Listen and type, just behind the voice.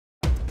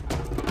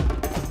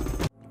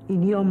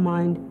In your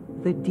mind,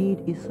 the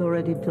deed is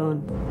already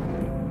done.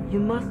 You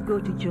must go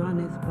to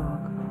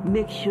Johannesburg.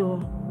 Make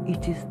sure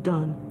it is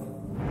done.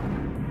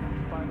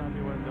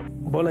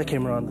 Bola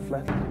came around the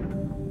flat.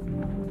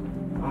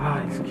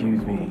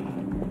 Excuse me.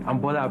 I'm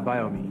Bola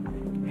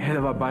Abayomi, head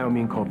of Abayomi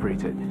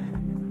Incorporated.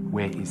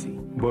 Where is he?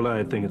 Bola,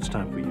 I think it's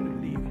time for you to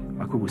leave.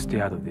 Makhubu,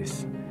 stay out of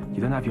this.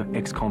 You don't have your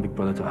ex-convict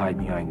brother to hide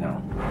behind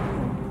now.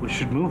 We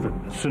should move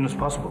him as soon as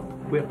possible.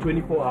 We have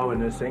 24-hour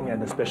nursing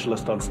and a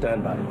specialist on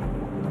standby.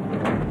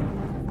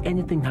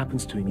 Anything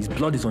happens to him, his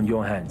blood is on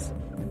your hands.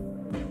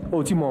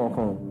 Oh, Timo,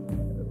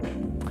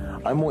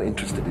 I'm more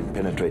interested in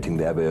penetrating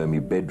the Abayomi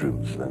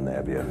bedrooms than the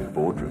Abayomi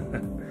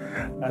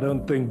boardroom. I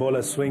don't think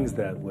Bola swings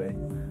that way.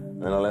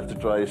 And I'll have to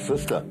try his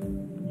sister.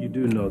 You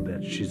do know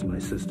that she's my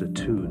sister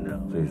too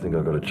now. So you think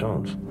I've got a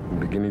chance? I'm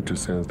beginning to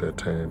sense that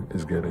time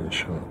is getting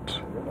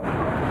short.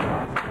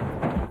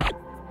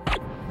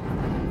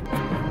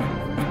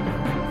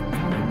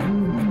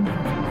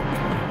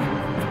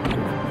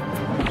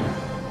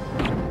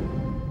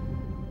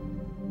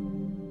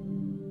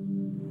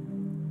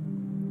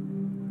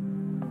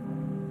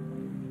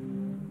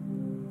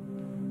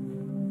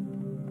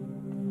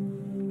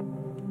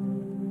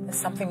 There's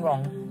something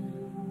wrong.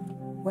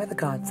 Where are the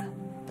guards?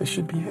 They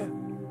should be here.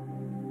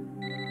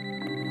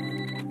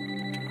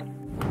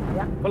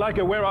 Yeah.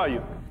 Folake, where are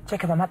you?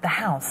 Jacob, I'm at the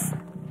house.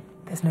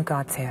 There's no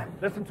guards here.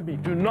 Listen to me.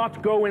 Do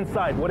not go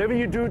inside. Whatever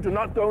you do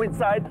not go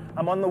inside.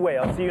 I'm on the way.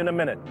 I'll see you in a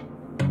minute.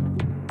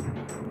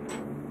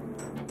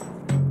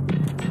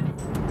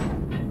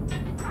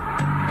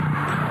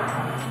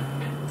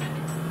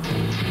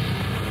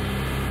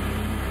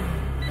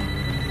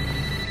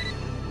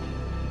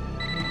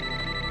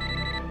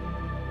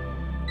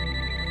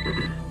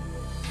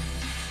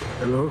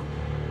 Hello?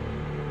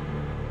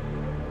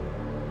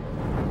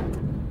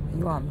 Are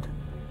you armed?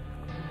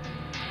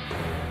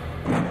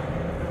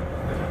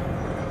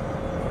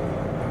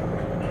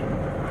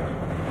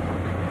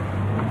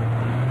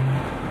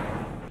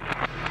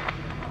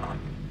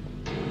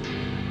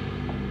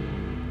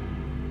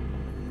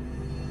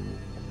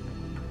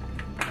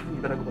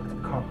 You better go back to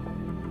the car.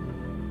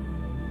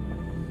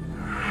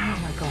 Oh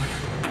my God.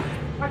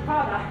 My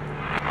father!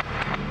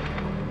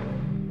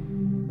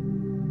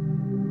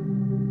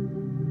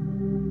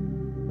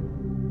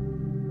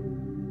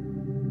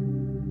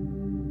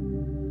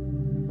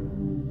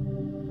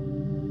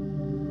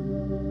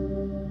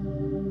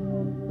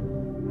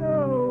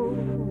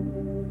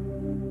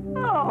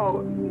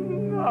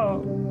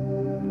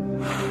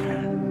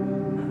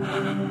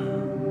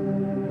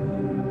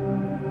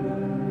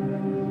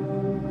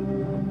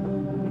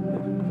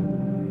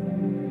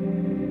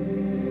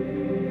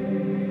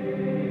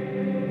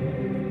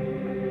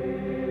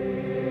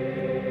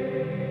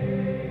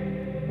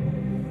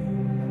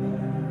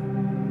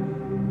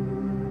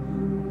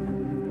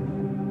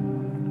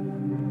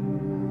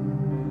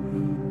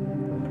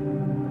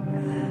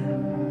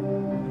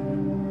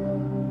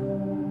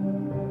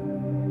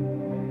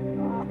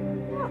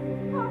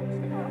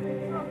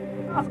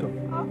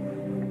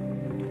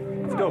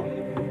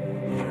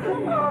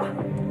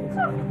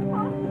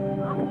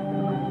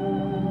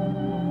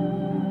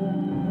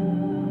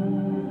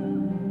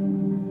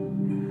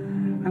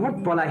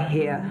 Bola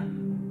here,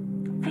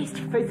 face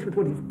to face with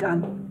what he's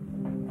done.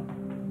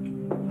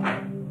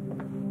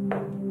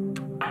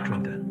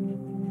 Trinta,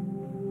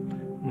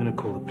 I'm gonna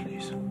call the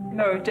police.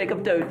 No,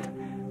 Jacob,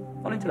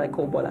 don't. Not until I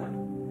call Bola.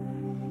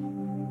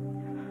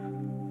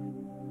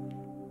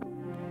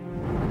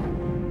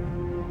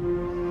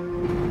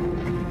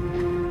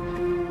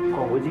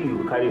 Come, what do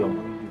you carry on?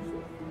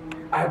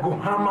 I go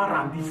hammer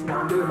on this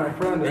now. My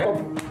friend, stop.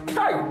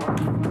 Hey!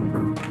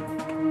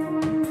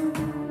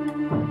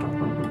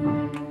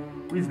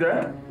 Who is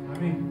there? I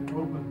mean,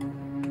 open.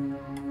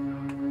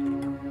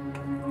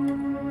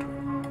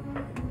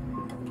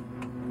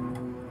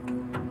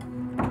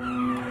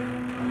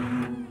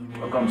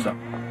 Welcome, sir.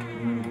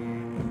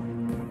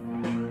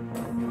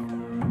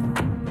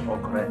 Oh,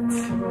 correct.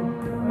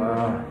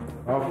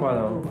 How far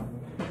now?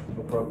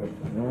 No problem.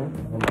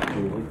 I'm not to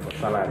wait for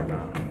salary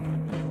now.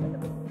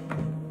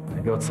 I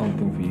got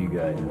something for you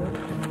guys.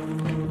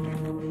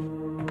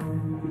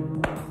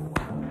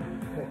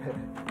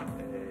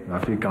 I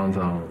feel count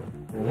down.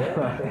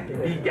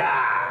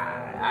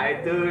 Yeah, I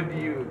told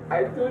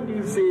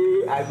you, say,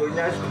 I go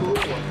to school.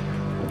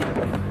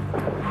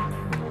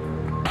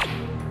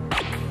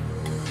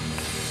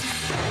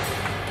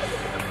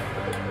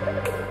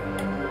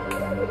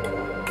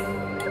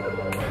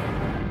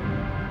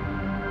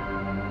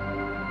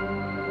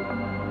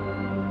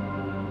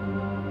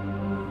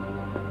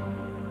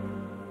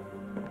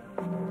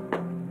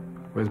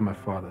 Where's my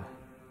father?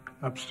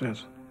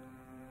 Upstairs.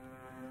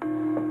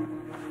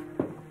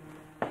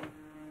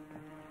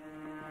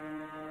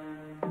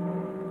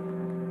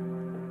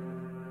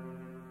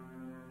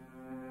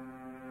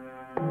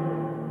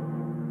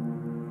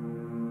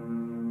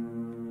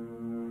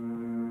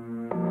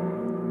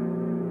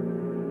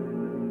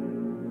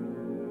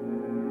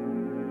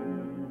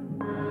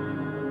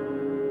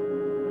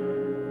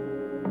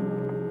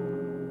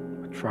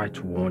 Tried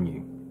to warn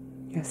you.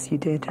 Yes, you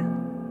did.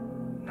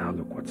 Now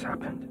look what's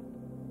happened.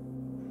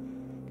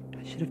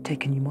 I should have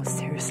taken you more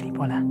seriously,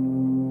 Bola.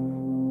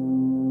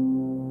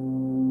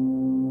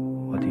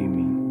 What do you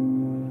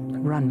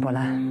mean? Run,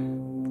 Bola.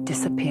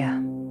 Disappear.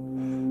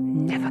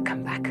 Never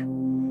come back.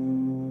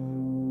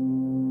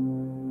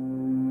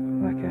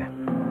 Okay.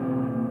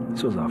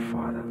 This was our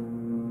father.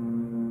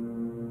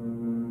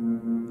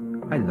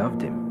 I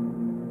loved him.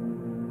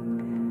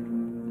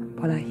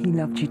 Bola, he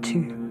loved you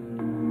too.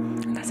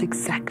 And that's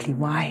exactly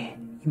why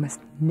you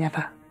must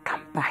never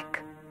come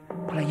back.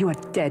 Bola, you are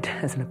dead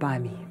as an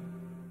Abayomi.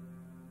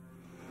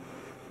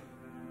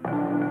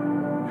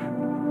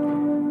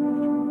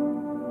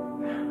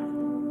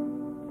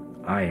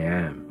 I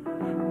am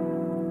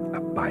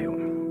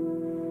Abayomi.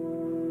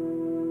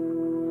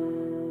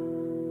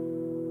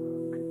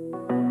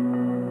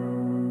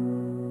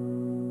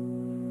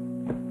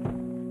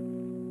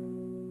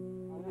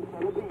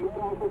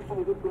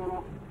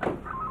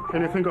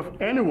 Can you think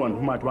of anyone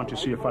who might want to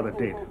see your father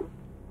dead?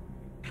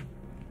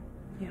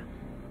 Yeah.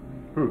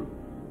 Who?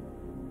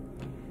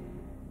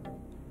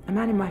 A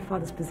man in my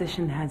father's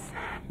position has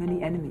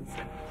many enemies.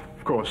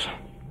 Of course.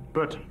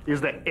 But is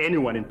there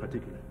anyone in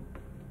particular?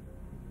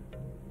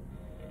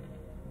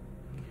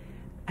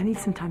 I need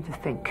some time to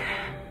think.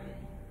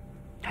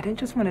 I don't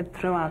just want to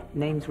throw out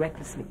names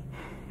recklessly.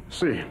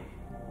 See,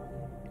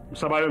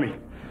 Mr. Abayomi,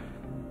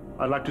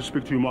 I'd like to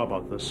speak to you more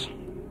about this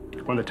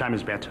when the time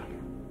is better.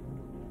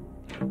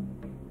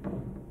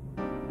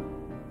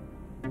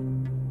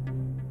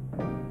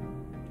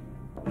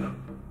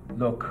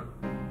 Look,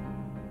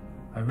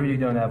 I really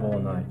don't have all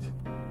night.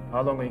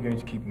 How long are you going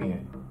to keep me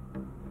here?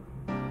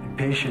 Be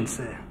patient,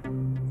 sir.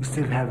 We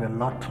still have a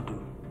lot to do.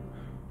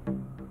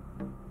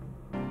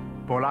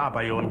 Bola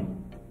Abayomi.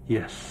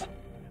 Yes.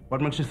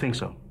 What makes you think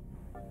so?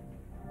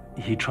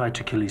 He tried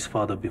to kill his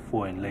father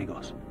before in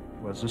Lagos.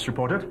 Was this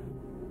reported?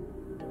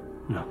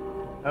 No.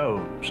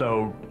 Oh,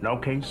 so no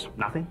case,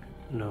 nothing?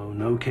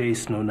 No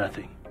case, no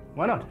nothing.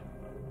 Why not?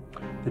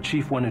 The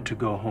chief wanted to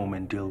go home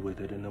and deal with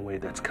it in a way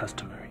that's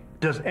customary.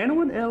 Does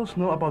anyone else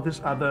know about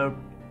this other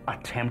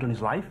attempt on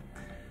his life?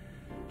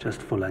 Just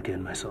Folake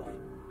and myself.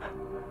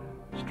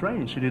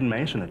 Strange, she didn't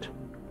mention it.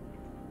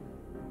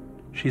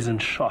 She's in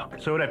shock.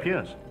 So it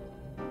appears.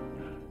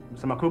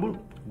 Mr. Makhubu,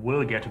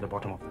 we'll get to the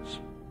bottom of this.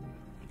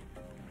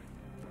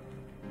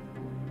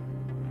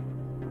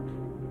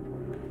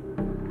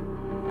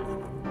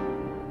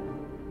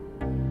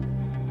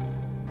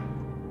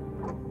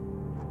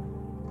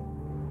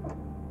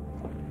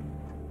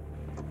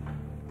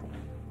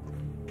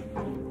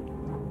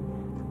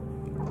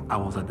 I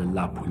was at the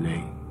La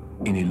Poulet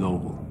in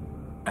Ilovo,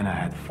 and I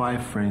had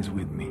 5 friends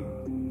with me.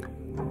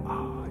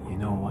 You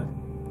know what?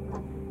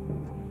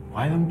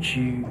 Why don't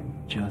you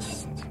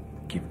just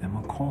give them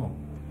a call?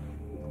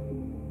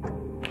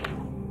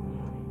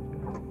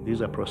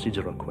 These are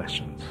procedural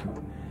questions.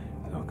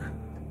 Look,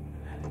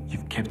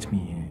 you've kept me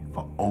here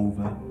for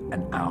over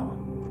an hour.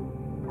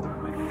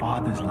 My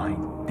father's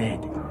lying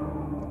dead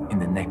in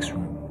the next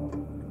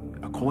room.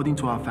 According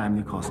to our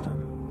family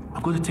custom,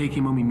 I've got to take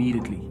him home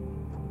immediately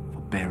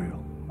for burial.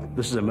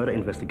 This is a murder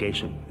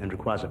investigation and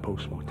requires a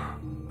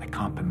postmortem. I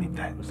can't permit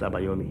that. Mr.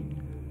 Abayomi,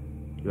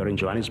 you are in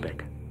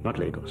Johannesburg, not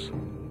Lagos.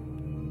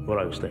 Where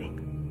are you staying?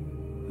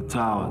 The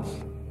Towers.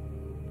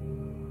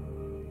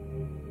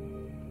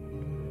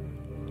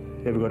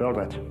 Have you got all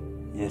that?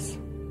 Yes.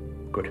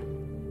 Good.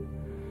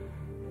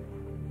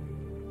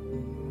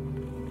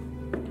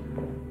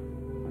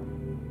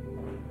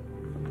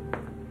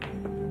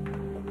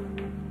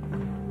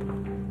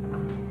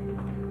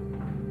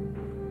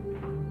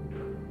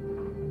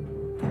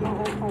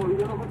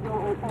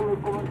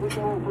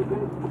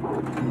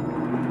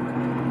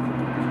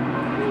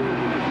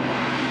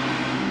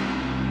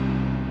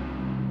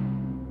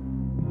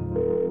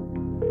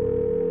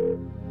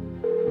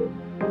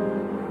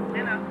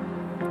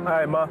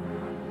 Hi, Ma.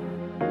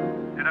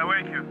 Did I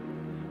wake you?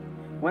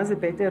 Wazi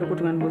better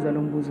ukuthi nganibuza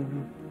lo mbuzo lo.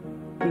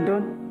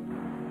 Yintoni?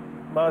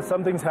 Ma,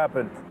 something's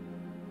happened.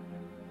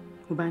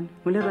 Ubani?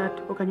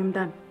 Lerato okanye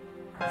umntana?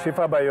 Chief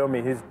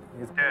Abayomi, he's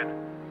dead.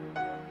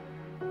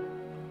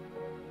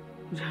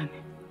 Njani?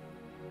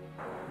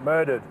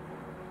 Murdered.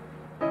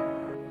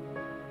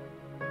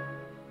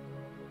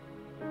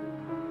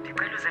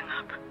 Ndicela uze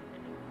ngapha.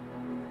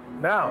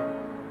 Now?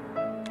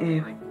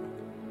 Ewe.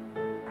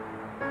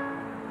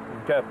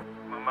 Okay.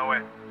 On my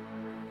way.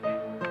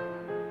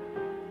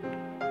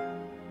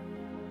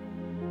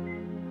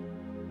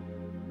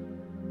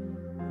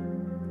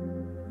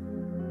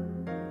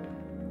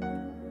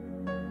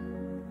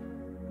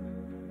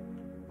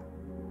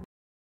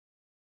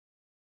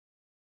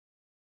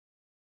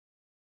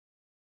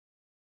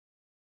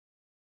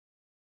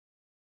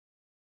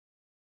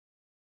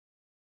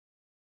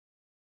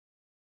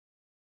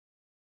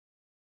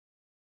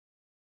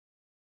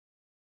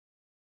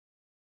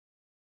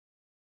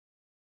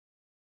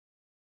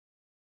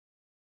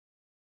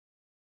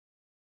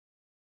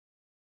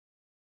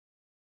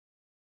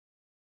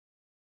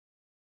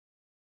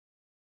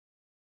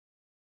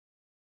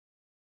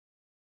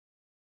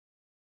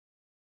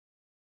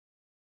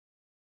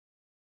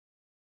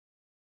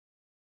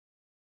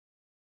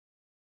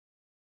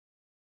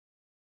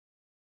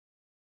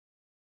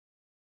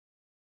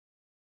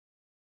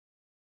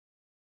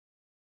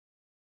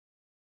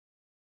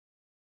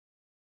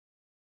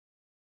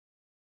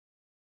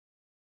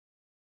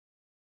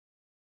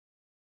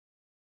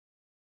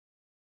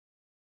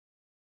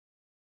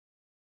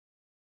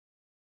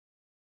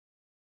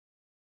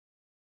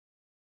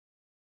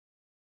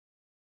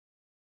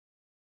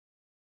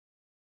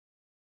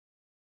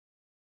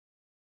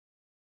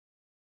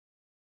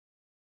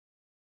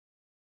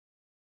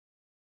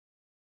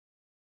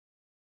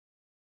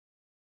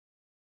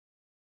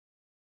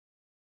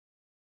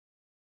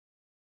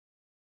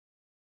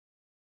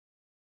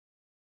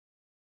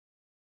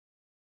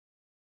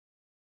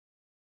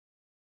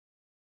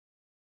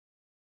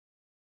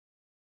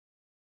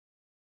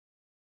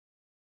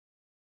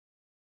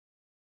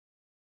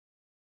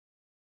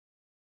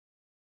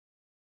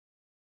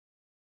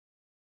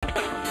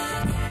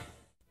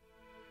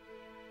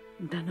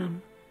 Mntanam,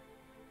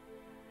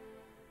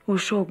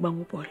 usho ukuba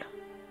nguBola?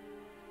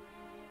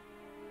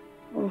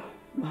 Oh,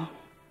 wow.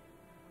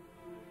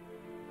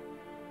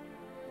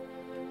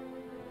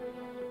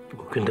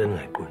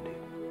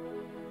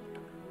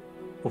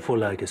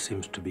 Folake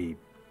seems to be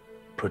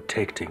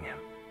protecting him.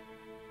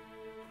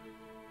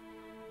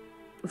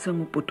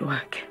 Usengubhuti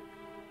wakhe.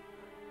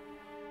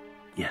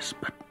 Yes,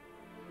 but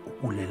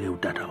ulele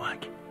utata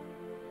wakhe.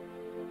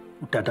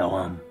 Utata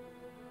wam.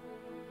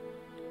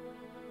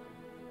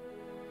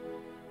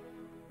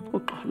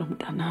 Uxolo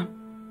mntanam.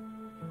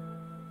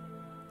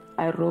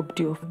 I robbed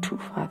you of 2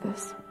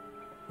 fathers.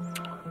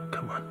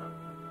 Come on.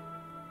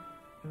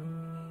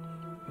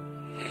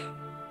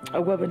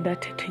 Akwabe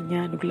ndathethe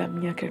inyani kula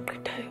minyaka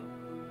egqithayo.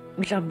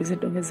 Mhlawumbi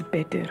izinto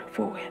ngezibhetere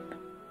for wena.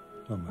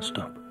 Mama,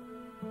 stop.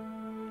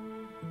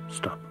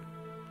 Stop.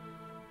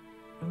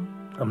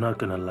 I'm not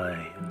gonna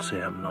lie and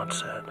say I'm not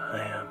sad. I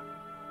am.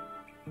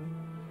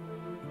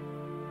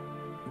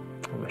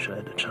 I wish I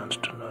had a chance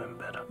to know him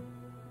better.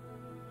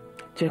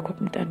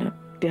 Jacob mntana,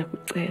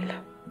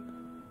 ndiyakucela.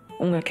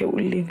 Ungakhe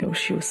ulinge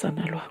ushiye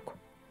usana lwakho.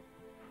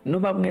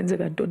 Noma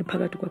kungenzeka ntoni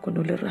phakathi kwakho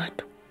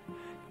noLerato.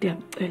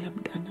 Ndiyakucela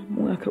mntana,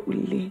 ungakhe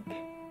ulinge.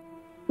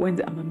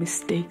 Wenze ama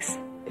mistakes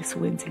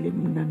esiwenzile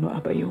mina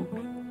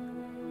noAbayomi.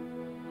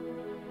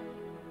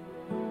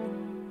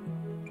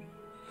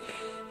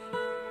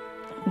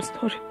 I'm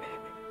sorry, baby.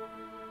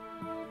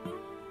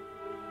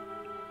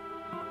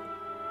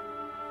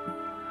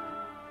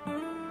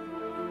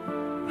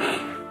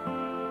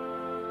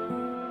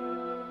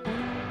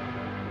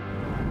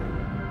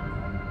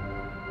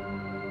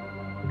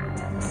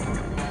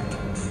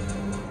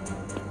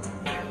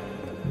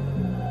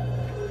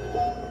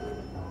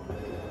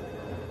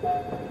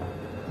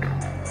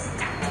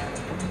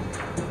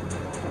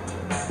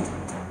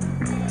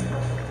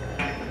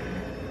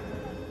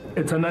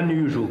 It's an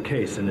unusual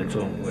case in its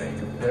own way.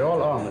 They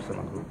all are, Mr.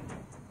 Makura.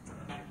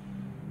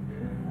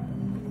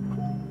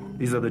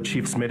 These are the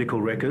chief's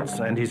medical records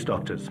and his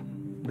doctors.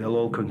 They'll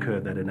all concur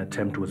that an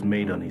attempt was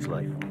made on his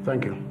life.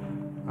 Thank you.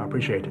 I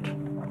appreciate it.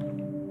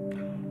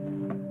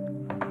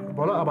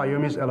 Bola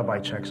Abayomi's alibi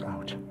checks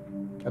out.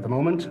 At the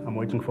moment, I'm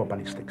waiting for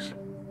ballistics.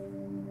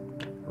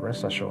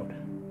 Rest assured,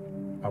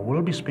 I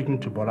will be speaking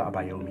to Bola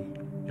Abayomi,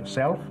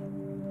 yourself,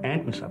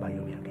 and Miss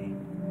Abayomi again.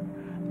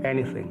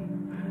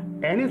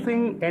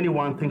 Anything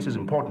anyone thinks is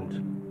important,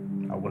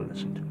 I will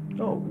listen to.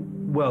 Oh,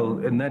 well,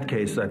 in that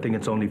case, I think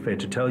it's only fair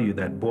to tell you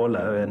that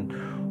Bola and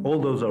all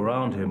those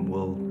around him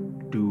will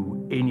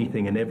do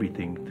anything and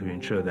everything to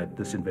ensure that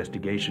this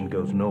investigation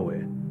goes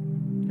nowhere.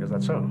 Is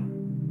that so?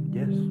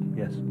 Yes.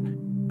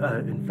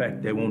 In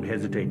fact, they won't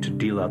hesitate to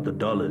deal out the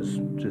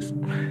dollars just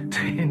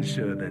to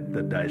ensure that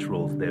the dice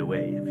rolls their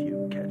way, if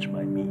you catch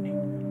my meaning.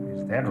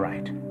 Is that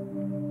right?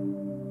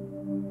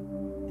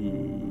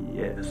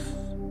 Yes.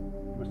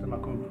 Mr.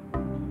 Makhubu,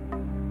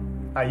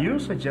 are you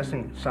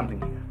suggesting something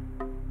here?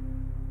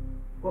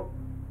 Well,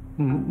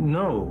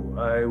 no,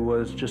 I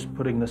was just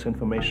putting this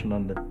information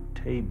on the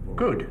table.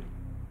 Good.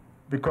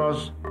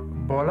 Because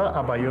Bola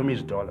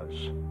Abayomi's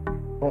dollars,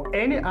 or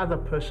any other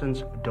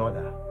person's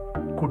dollar,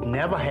 could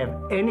never have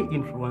any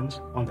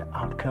influence on the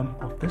outcome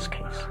of this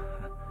case.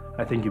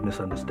 I think you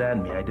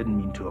misunderstand me. I didn't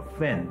mean to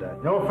offend.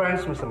 No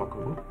offense, Mr.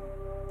 Makhubu.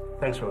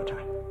 Thanks for your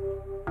time.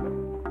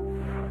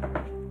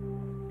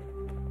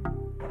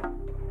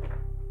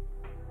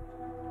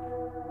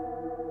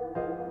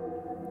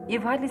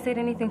 You've hardly said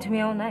anything to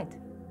me all night.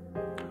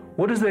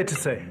 What is there to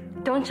say?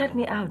 Don't shut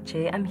me out,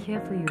 Jay. I'm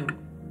here for you.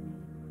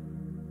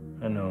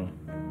 I know.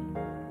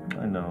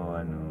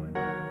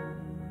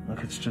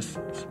 Look, it's just...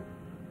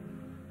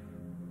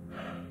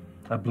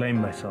 I blame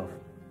myself.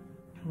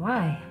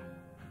 Why?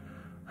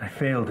 I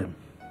failed him.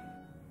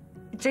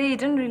 Jay, you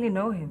didn't really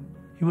know him.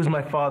 He was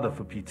my father,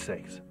 for Pete's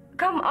sakes.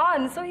 Come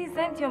on, so he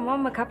sent your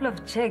mom a couple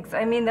of checks.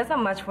 I mean, that's not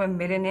much for a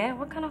millionaire.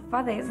 What kind of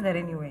father is that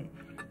anyway?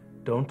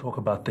 Don't talk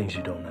about things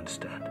you don't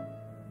understand.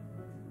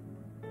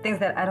 Things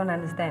that I don't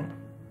understand.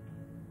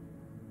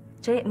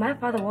 Jay, my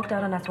father walked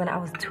out on us when I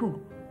was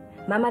 2.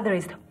 My mother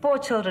raised 4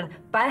 children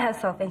by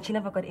herself and she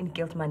never got any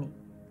guilt money.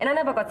 And I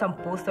never got some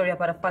bull story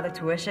about a father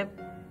to worship.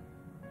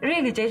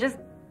 Really, Jay, just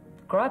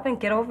grow up and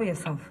get over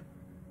yourself.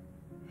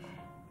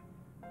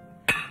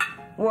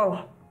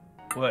 Whoa.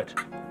 What?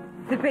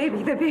 The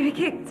baby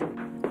kicked.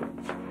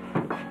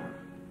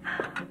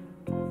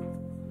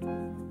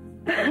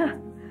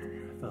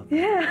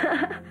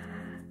 Yeah.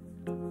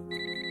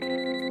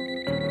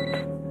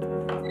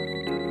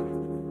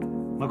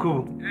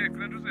 Makhubu. Hey,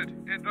 Glenn, who's it?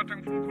 Hey, Dr.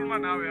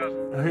 Fulman now, yes.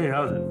 Hey,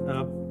 how's it?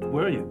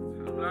 Where are you?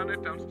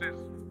 I'm downstairs.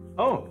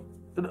 Oh,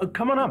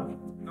 come on up.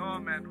 No,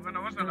 man, when I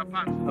was at the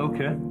pants.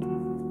 Okay.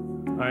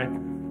 All right.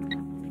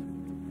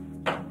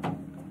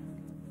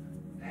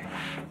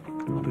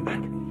 I'll be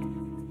back.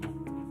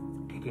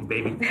 Take him,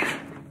 baby.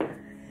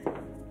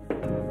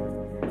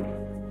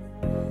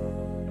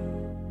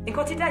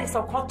 Nkotida is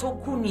a koto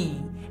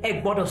kuni. A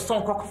board of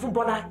song cock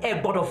footballer, a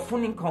board of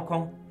fooling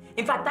cockon.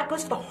 In fact, that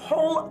goes to the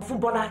whole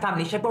footballer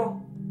family,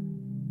 Shebo.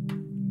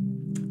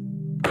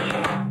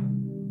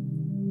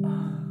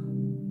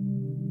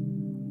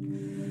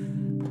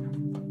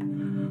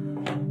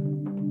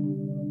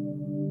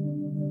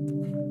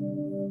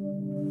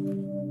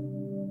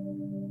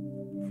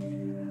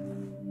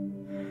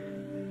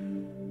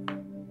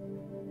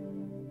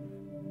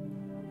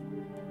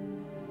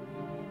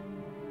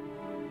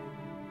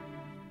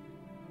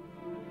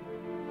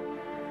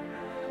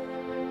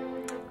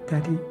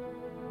 Daddy.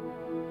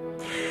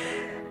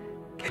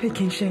 Can I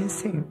get share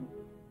soon?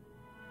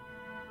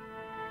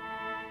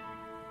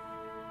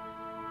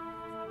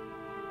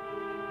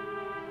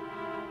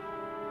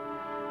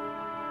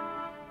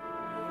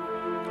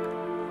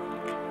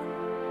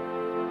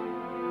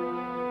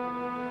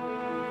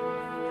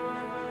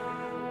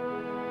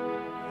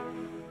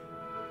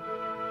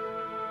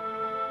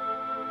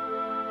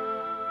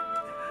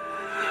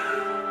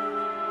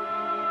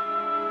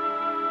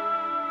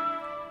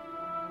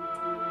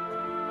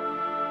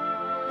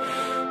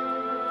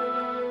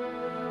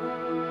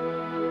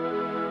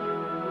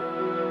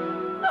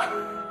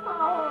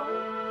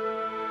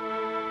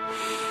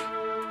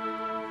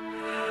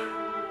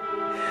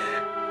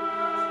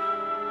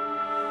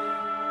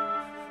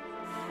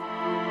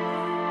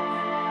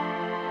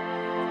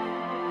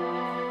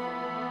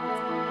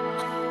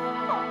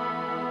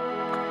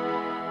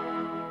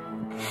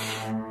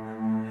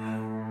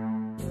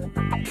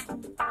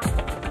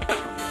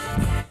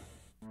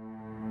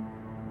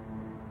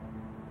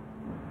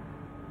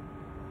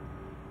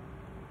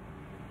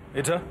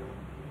 Ita?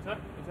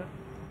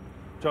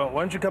 John,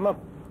 why don't you come up?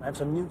 I have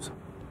some news.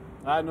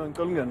 I know,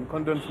 I'm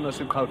content from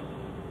the crowd.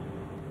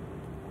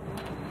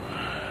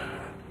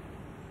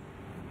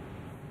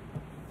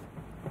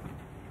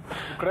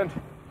 Grant?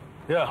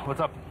 Yeah, what's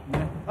up?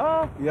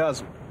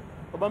 Yes.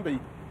 Obambe.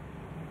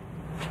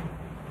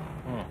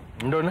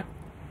 Ndone?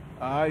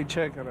 I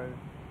check it. Are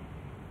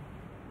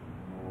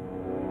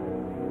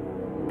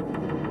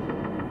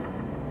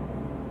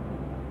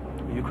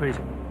you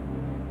crazy?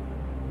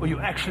 Are you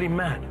actually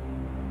mad?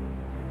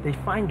 They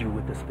find you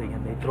with this thing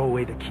and they throw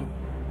away the key.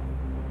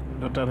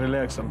 Doctor,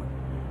 relax, man.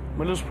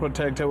 Let's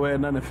protect away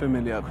and the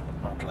family.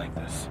 Not like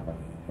this.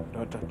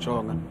 Doctor,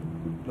 Chonga.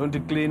 Don't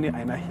decline it,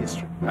 I know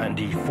history.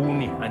 Andi,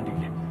 Funi,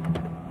 Andile.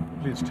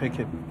 Please take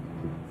it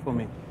for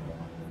me.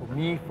 For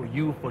me, for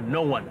you, for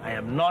no one. I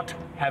am not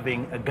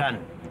having a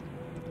gun.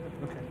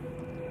 Okay.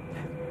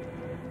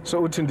 So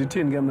what's in the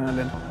tin game now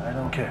then? I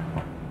don't care.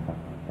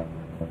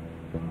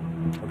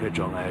 Okay,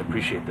 John, I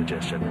appreciate the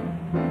gesture.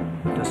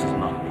 This is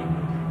not me.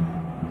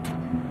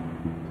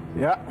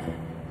 Yeah.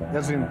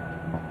 That's in.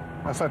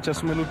 I such a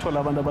smell to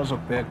lavanda bas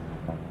of bed.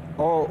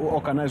 Or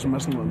organize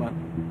muscle man.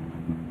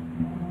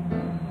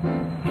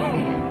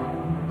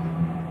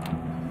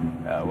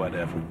 Yeah,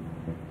 whatever.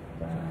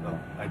 No,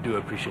 I do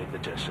appreciate the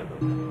gesture,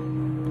 though.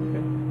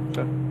 Okay.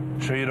 Sure.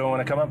 Sure you don't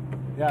want to come up?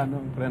 Yeah, no,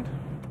 Brent.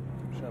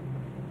 Sure.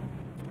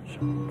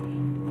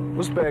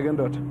 What's bag and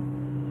dot?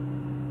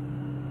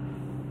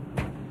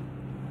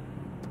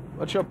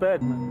 What's your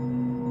bag, man?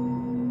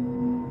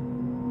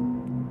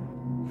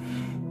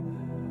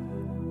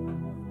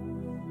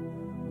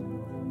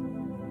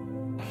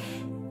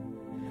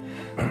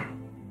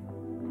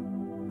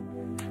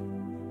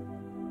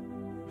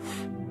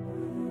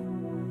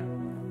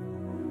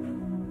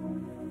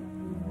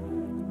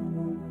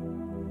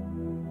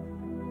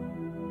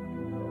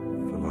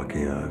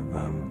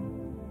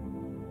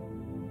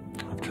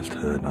 I've just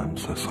heard. I'm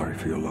so sorry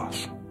for your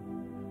loss.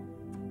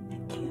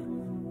 Thank you.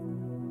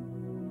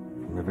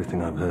 From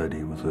everything I've heard,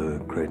 he was a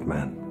great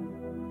man.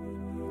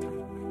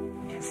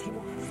 Yes, he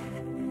was.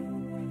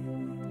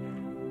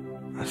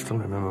 I still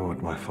remember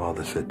what my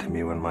father said to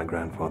me when my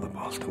grandfather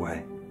passed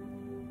away.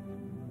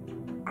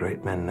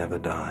 Great men never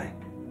die.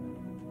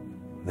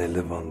 They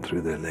live on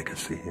through their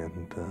legacy,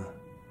 and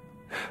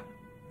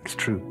it's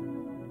true.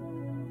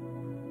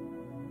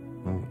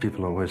 And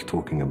people are always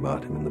talking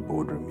about him in the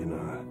boardroom, you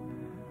know.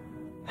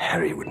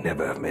 Harry would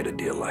never have made a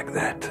deal like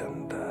that,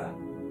 and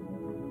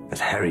as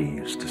Harry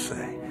used to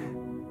say.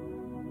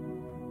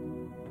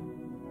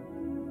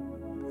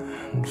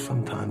 And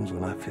sometimes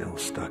when I feel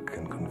stuck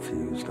and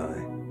confused,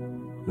 I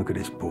look at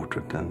his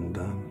portrait and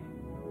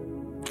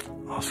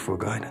ask for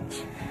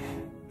guidance.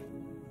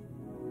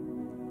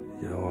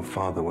 Your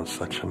father was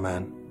such a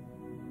man.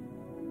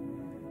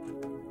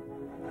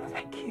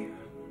 Thank you.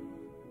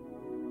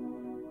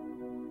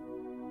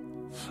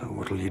 So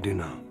what'll you do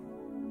now?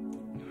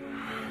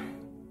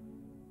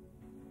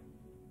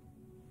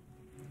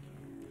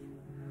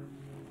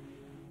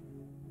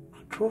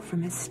 I'll draw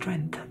from his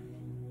strength.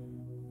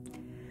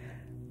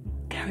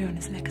 Carry on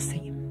his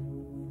legacy.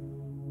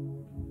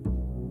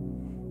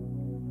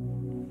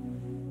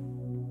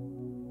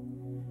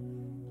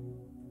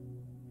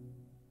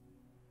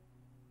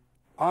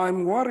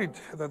 I'm worried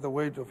that the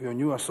weight of your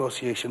new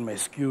association may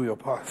skew your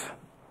path.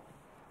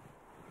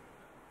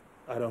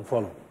 I don't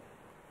follow.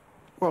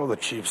 Well, the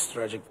chief's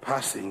tragic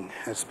passing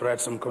has spread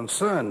some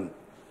concern.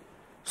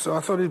 So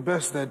I thought it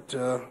best that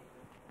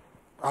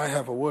I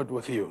have a word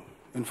with you,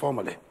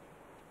 informally.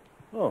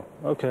 Oh,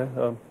 okay.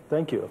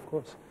 Thank you, of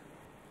course.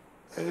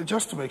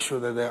 Just to make sure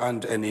that there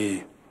aren't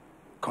any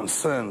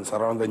concerns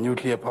around the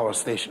nuclear power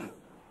station.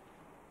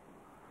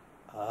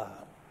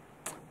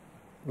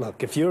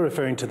 Look, if you're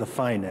referring to the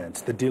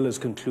finance, the deal is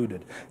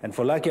concluded, and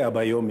Folake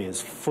Abayomi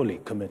is fully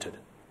committed.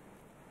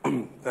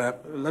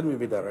 Let me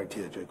be direct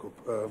here, Jacob.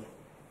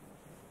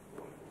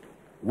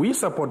 We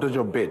supported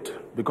your bid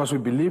because we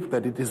believe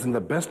that it is in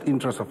the best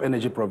interest of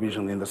energy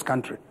provision in this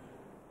country.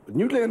 But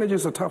nuclear energy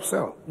is a tough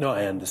sell. No,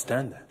 I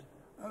understand that.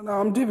 Now,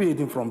 I'm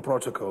deviating from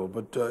protocol,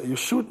 but you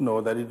should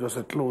know that it was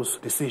a close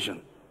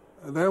decision.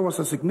 There was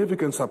a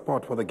significant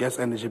support for the gas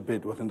energy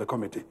bid within the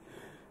committee.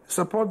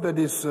 Support that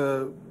is,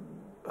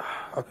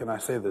 how can I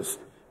say this,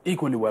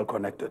 equally well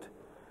connected.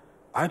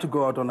 I had to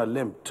go out on a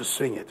limb to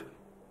swing it.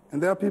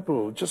 And there are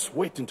people just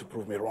waiting to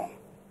prove me wrong.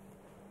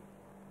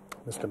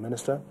 Mr.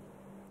 Minister,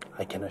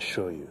 I can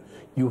assure you,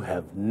 you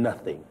have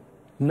nothing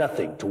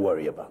to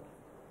worry about.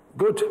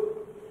 Good.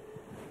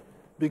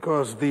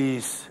 Because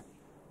these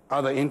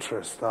other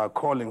interests are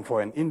calling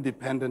for an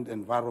independent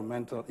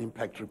environmental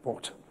impact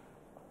report.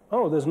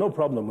 Oh, there's no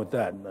problem with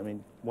that. I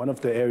mean, one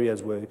of the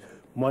areas we're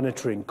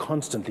monitoring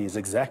constantly is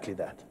exactly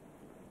that.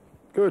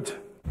 Good.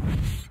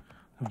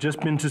 I've just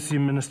been to see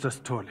Minister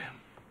Stole. Is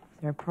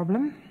there a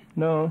problem?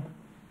 No.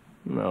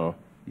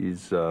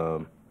 He's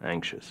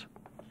anxious.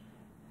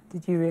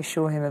 Did you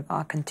reassure him of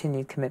our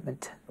continued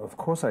commitment? Of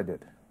course I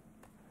did.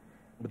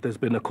 But there's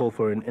been a call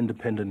for an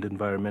independent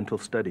environmental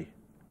study.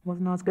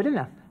 Wasn't ours good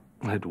enough?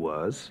 It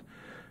was.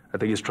 I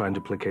think he's trying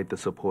to placate the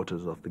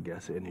supporters of the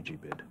gas energy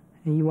bid.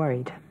 Are you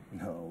worried?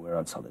 No, we're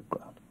on solid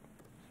ground.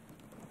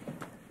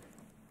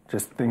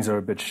 Just things are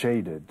a bit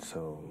shaded,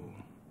 so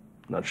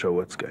not sure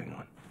what's going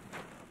on.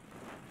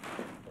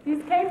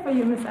 These came for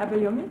you, Miss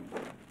Abayomi.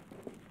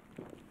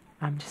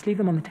 Just leave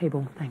them on the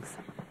table, thanks.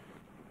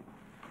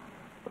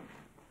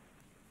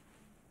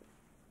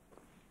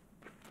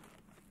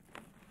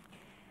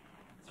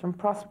 It's from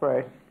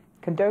Prospero.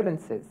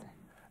 Condolences.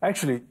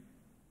 Actually,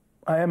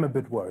 I am a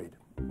bit worried.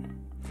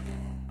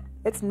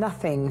 It's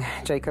nothing,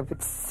 Jacob.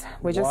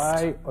 We're just...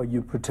 Why are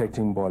you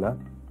protecting Bola?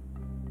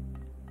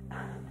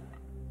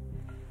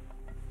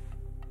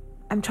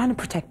 I'm trying to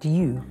protect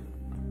you.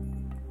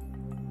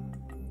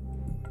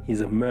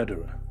 He's a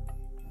murderer.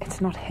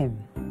 It's not him.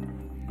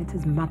 It's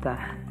his mother.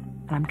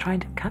 And I'm trying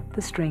to cut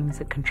the strings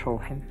that control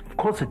him. Of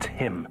course it's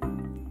him.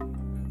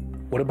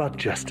 What about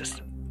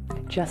justice?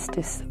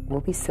 Justice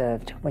will be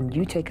served when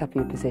you take up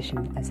your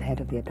position as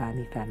head of the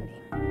Abayomi family.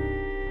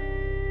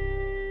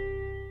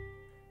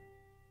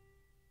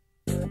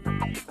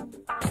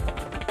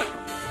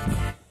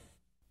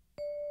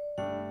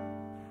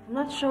 I'm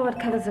not sure what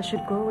colors I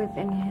should go with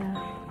in here.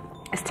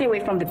 Stay away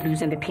from the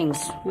blues and the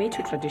pinks. Way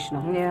too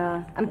traditional.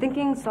 Yeah, I'm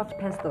thinking soft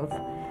pastels.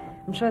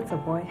 I'm sure it's a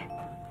boy.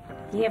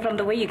 Yeah, from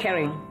the way you're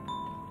carrying.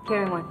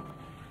 Carrying what?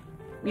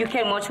 You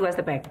carry more towards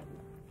the back.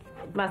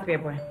 It must be a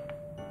boy.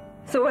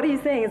 So what are you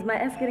saying? Is my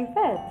ass getting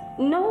fat?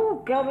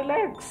 No, girl,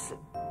 relax.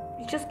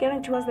 You're just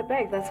getting towards the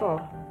back, that's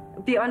all.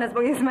 Be honest,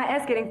 boy, is my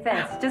ass getting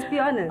fat? Just be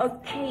honest.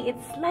 Okay,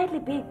 it's slightly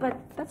big, but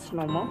that's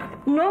normal.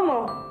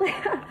 Normal?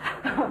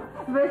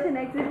 Version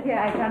exit here,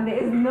 I can. There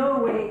is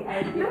no way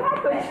I do. No,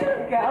 shut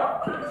up,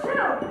 girl. Shut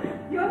up.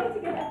 You want me to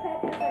get a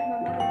fat ass like my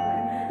mother?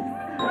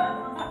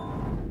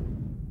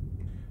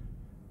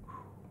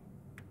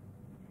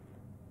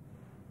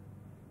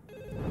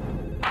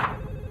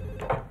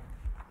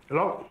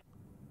 Hello?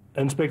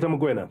 Inspector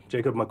Mugwena,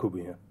 Jacob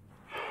Makhubu here.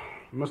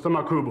 Mr.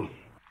 Makhubu.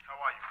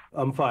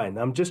 I'm fine.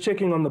 I'm just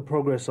checking on the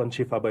progress on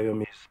Chief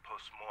Abayomi's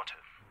post-mortem.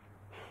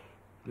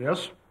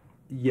 Yes?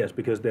 Yes,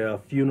 because there are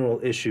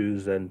funeral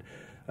issues and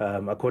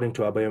according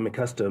to Abayomi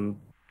custom,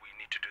 we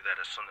need to do that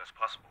as soon as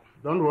possible.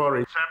 Don't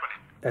worry, it's happening.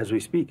 As we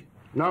speak?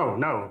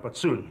 No, but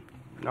soon.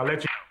 I'll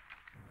let you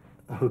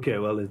know. Okay,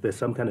 well, is there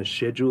some kind of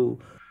schedule?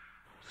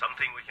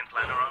 Something we can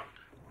plan around?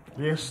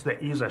 Yes, there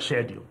is a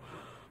schedule.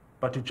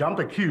 But to jump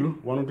the queue,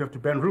 one would have to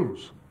bend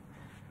rules.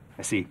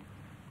 I see.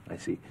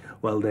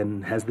 Well,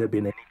 then, has there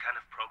been any kind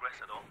of progress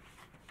at all?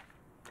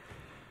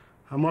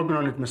 I'm working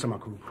on it, Mr.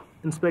 Makhubu.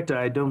 Inspector,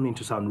 I don't mean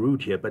to sound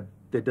rude here, but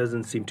there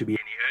doesn't seem to be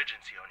any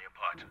urgency on your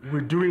part.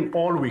 We're doing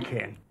all we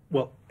can.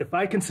 Well, if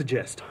I can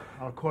suggest...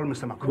 I'll call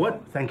Mr. Makhubu.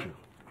 What? Thank you.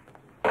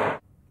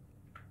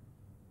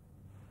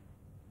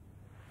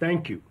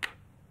 Thank you.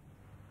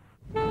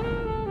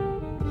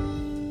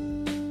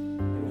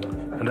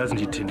 And doesn't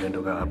he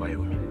Tindendoga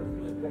Abayomi?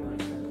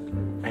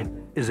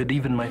 And is it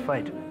even my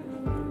fight?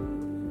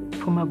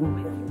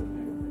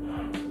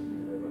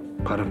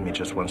 Part of me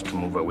just wants to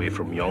move away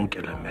from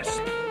Yonkela mess.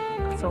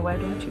 So why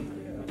don't you?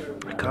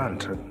 I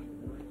can't.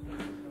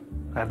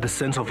 I have the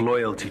sense of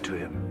loyalty to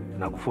him.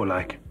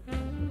 Folake.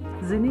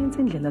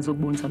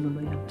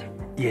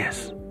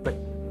 Yes, but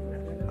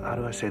how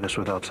do I say this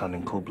without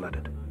sounding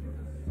cold-blooded?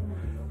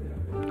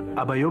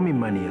 Abayomi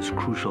money is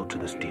crucial to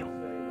this deal.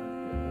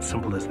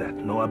 Simple as that.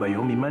 No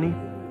Abayomi money,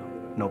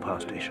 no power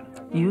station.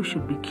 You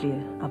should be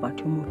clear about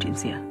your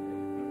motives here.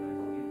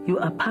 You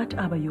are part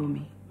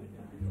Abayomi.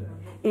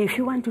 If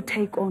you want to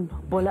take on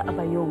Bola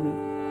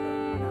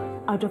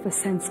Abayomi out of a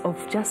sense of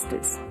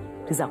justice,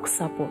 there's our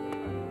support.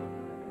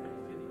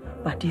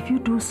 But if you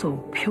do so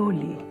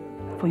purely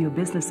for your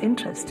business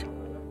interest,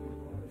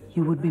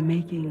 you would be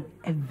making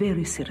a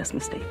very serious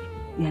mistake.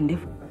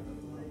 Yandefu.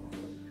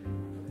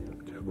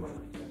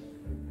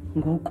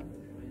 Ngoku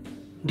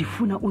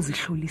ndifuna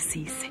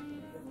uzihlolisise,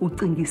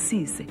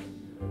 ucingisise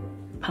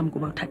phambi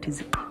koba uthathe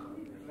izigqibo.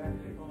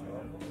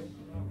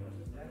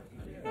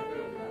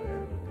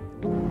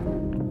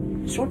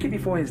 Shortly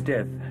before his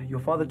death, your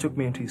father took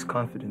me into his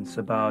confidence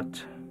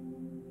about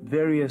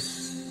various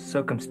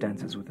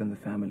circumstances within the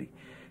family.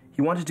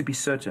 He wanted to be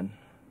certain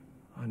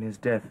on his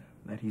death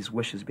that his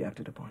wishes be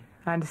acted upon.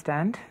 I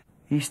understand.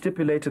 He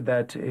stipulated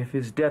that if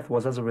his death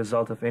was as a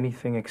result of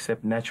anything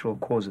except natural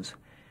causes,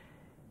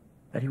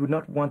 that he would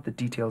not want the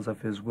details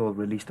of his will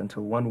released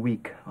until 1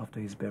 week after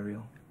his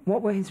burial.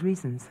 What were his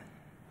reasons?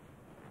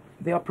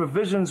 There are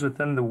provisions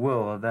within the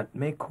will that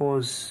may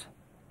cause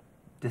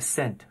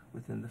dissent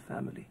within the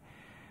family.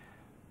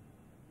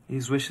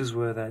 His wishes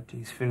were that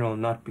his funeral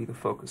not be the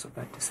focus of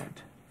that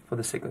dissent, for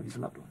the sake of his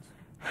loved ones.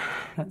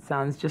 That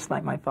sounds just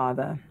like my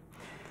father.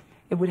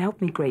 It would help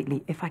me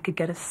greatly if I could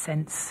get a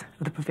sense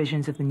of the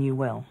provisions of the new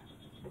will.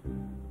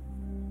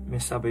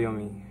 Miss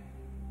Abayomi,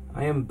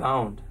 I am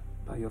bound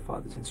by your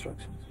father's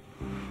instructions.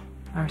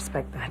 I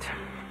respect that.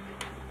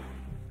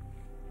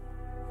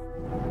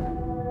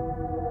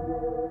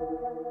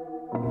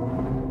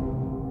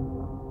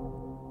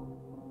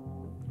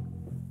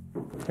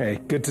 Hey,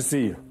 good to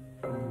see you.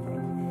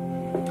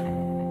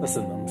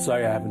 Listen, I'm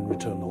sorry I haven't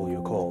returned all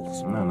your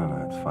calls.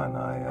 No, it's fine.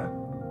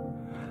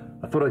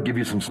 I thought I'd give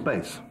you some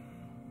space.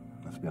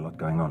 Must be a lot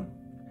going on.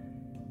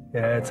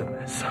 Yeah, it's a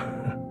mess.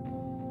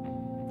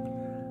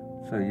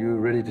 So you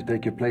ready to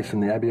take your place in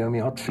the Abayomi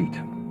hot seat?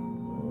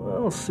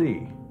 We'll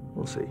see.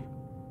 We'll see.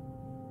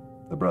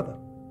 The brother?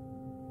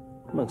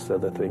 Amongst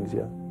other things,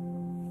 yeah.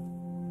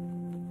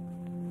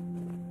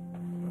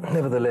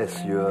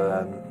 Nevertheless,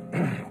 you're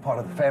part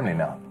of the family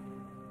now.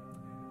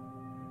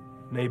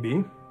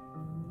 Maybe.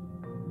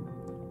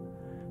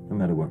 No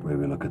matter what way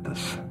we look at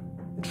this,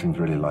 it seems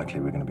really likely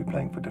we're going to be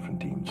playing for different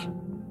teams.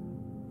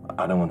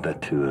 I don't want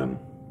that to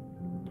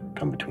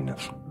come between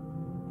us.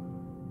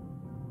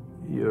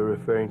 You're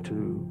referring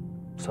to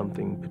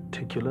something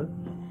particular?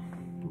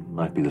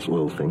 Might be this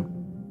oil thing.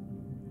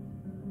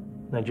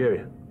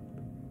 Nigeria?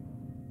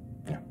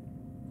 Yeah.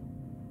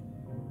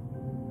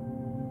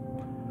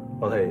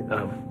 Well, hey,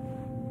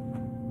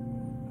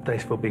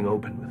 thanks for being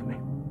open with me.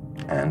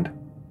 And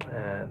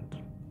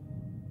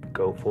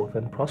go forth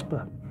and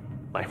prosper,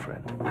 my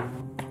friend.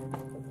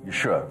 You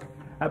sure?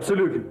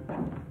 Absolutely.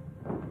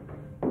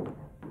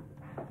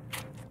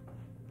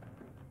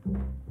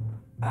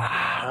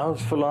 How's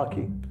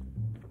Folake?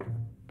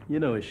 You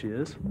know where she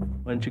is.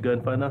 Why don't you go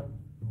and find out?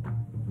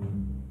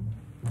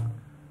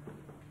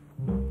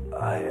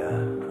 I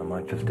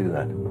might just do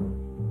that.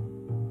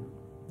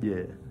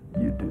 Yeah,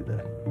 you do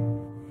that.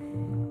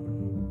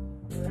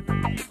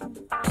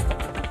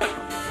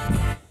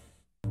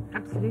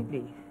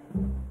 Absolutely.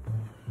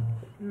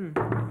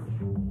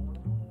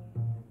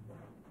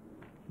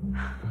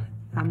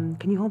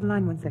 Can you hold the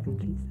line 1 second,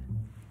 please?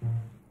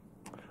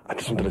 I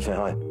just wanted to say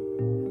hi.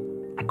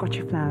 I got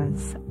your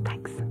flowers.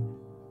 Thanks.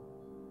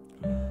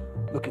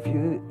 Look, if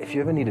you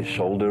ever need a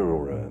shoulder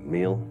or a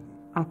meal,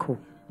 I'll call.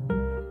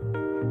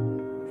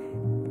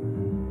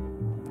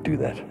 do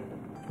that.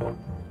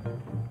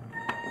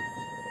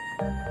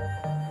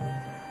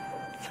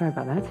 Sorry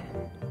about that.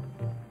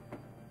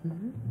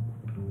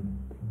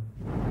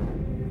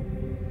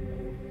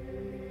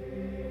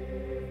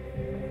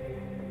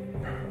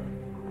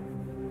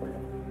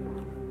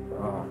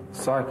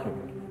 Psychic.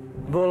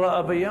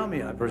 Bola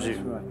Abayomi, I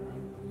presume. Right.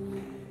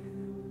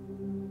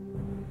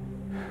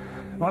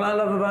 What I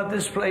love about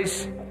this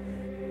place,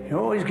 you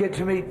always get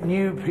to meet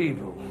new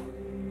people.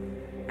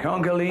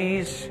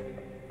 Congolese,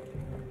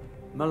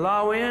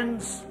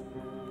 Malawians,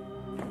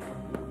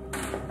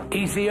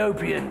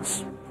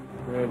 Ethiopians.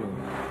 Really?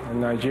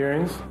 And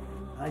Nigerians?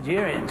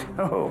 Nigerians?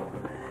 Oh,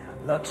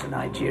 lots of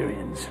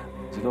Nigerians.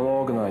 Is it all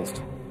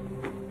organized?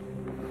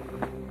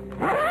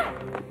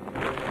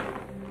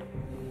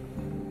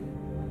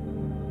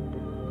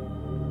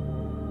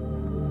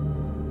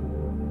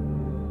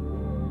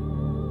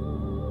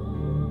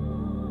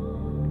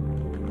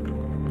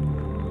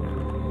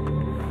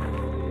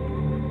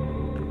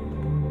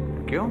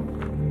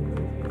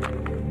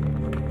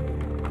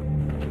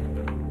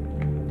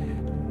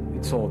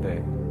 It's all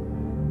there.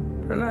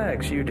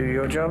 Relax, you do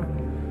your job,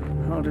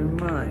 I'll do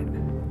mine.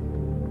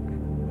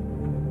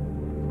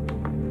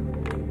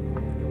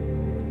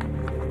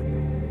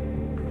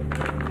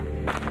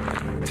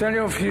 Tell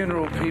your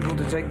funeral people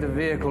to take the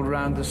vehicle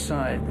round the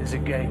side. There's a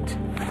gate.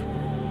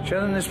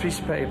 Show them this piece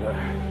of paper.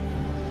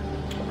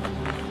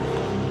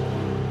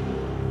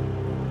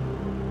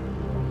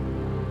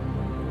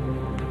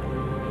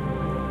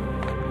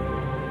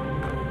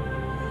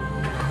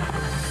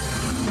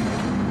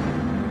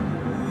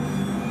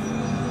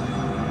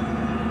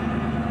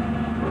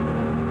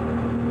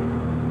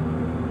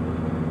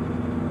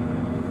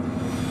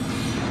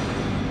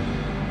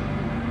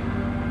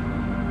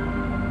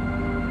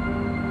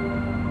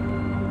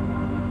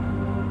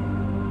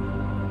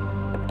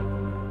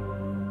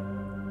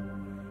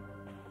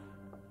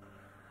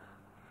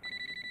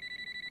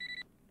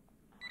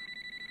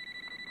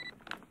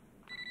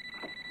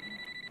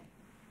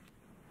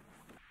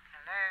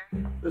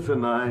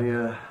 Listen,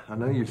 I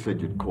know you said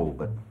you'd call,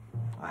 but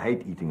I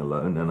hate eating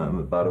alone, and I'm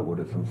about to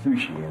order some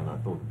sushi, and I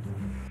thought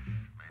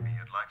maybe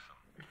you'd like some.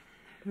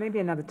 Maybe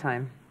another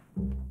time.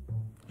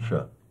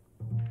 Sure.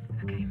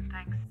 Okay,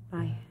 thanks.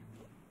 Bye.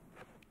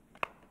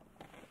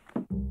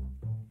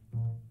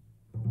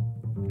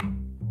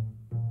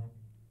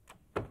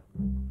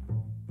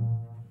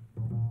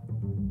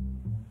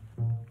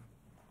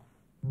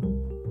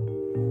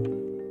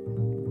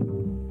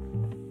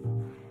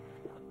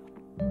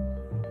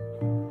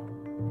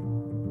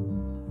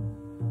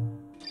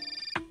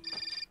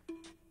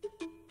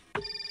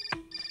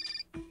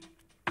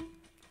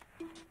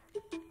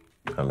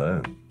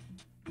 Hello.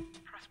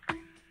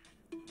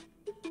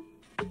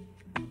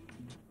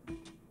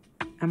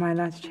 Am I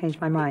allowed to change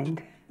my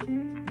mind?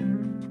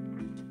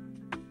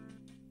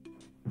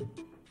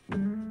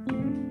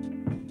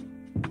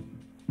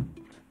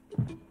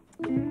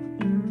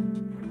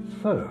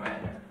 So,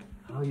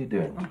 how are you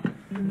doing?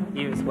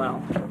 You as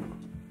well.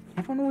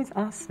 Everyone always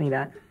asks me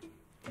that.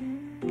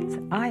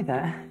 So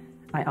either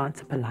I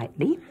answer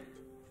politely,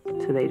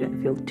 so they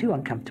don't feel too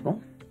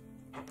uncomfortable,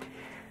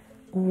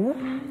 or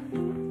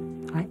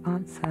I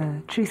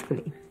answer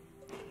truthfully,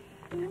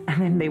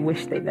 and then they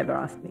wish they'd never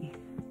asked me.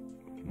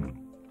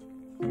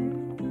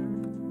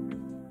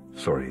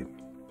 Sorry.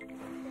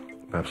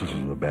 Perhaps this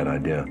was a bad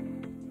idea.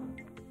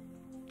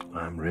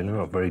 I'm really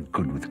not very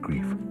good with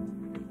grief.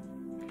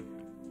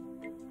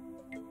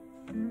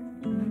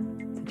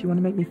 So do you want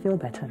to make me feel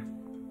better?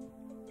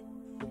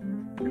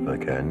 If I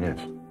can, yes.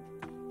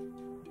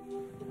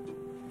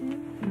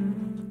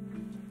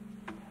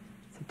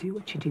 So do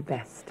what you do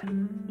best.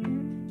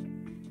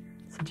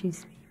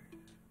 Seduce me.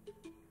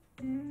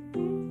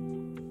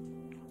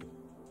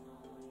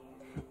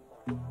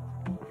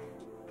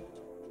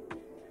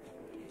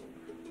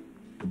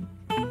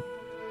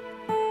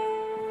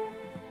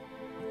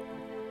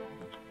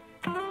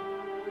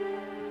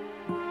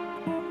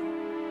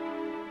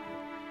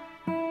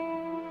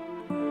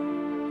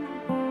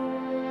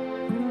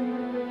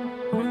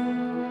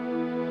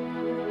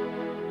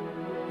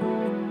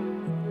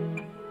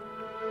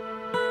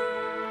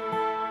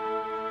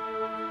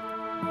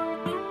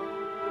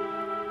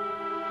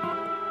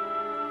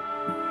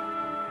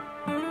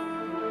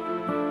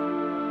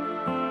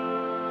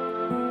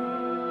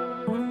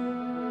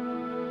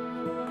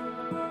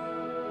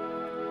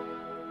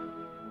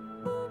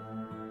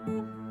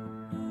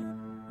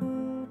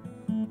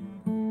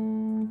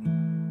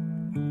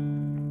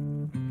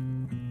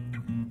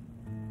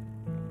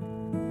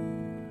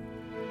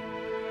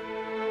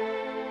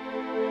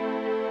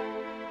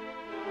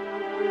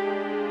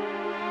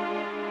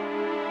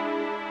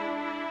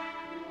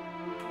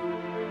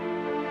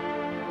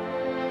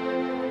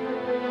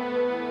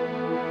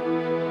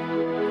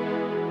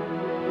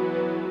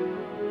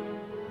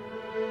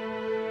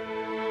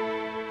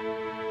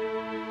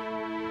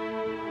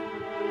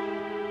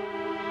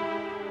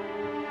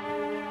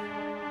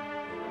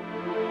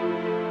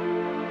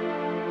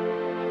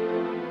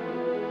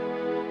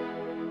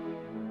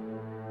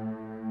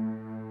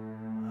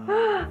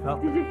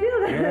 Did you feel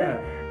that? Yeah.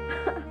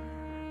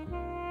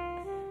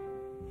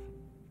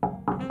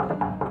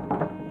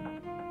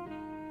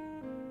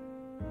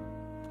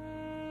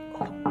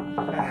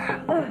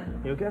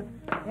 You okay?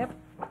 Yep.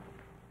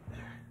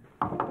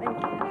 Thank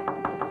you.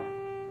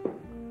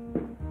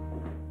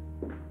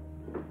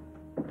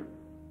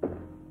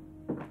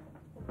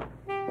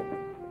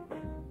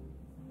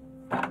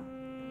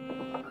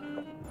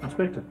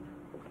 Inspector,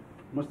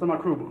 Mr.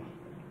 Makhubu,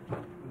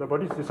 the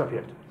body's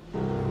disappeared.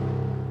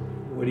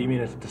 What do you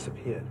mean it's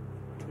disappeared?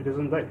 It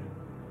isn't there.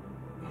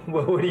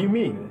 Well, what do you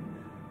mean?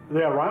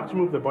 They arrived to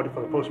move the body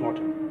for the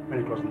post-mortem, and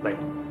it wasn't there.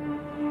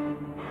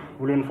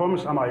 Will you inform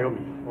Miss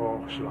Abayomi,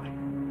 or shall I?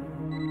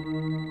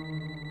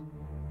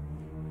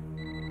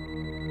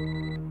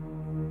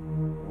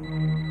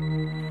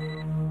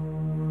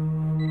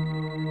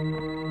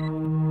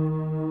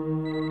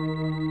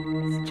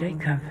 It's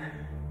Jacob.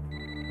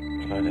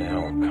 Bloody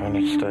hell, can't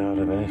he stay out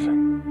of anything?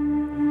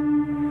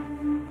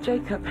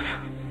 Jacob.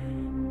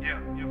 Yeah,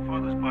 your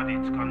father's body,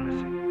 it's gone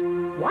missing.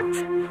 What?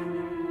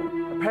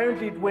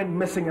 Apparently it went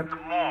missing at the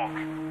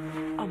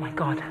morgue. Oh my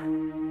God.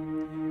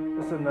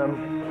 Listen, do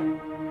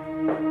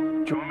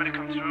you want me to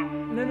come through?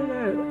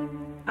 No.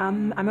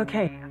 I'm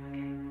okay.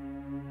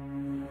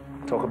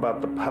 Talk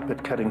about the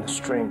puppet cutting the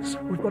strings.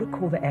 We've got to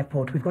call the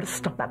airport. We've got to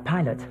stop that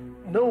pilot.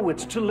 No,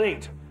 it's too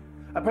late.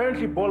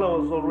 Apparently Bola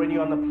was already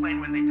on the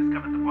plane when they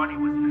discovered the body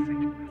was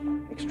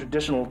missing.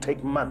 Extradition will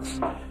take months.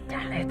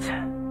 Damn it.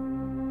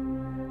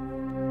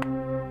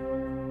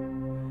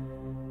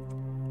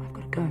 I've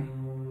got to go.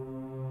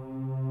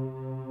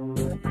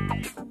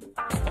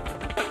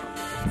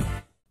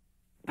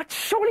 But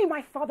surely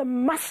my father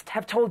must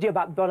have told you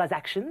about Bola's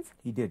actions.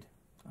 He did.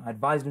 I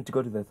advised him to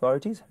go to the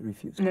authorities. He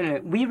refused. No.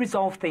 We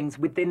resolve things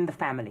within the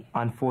family.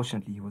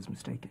 Unfortunately, he was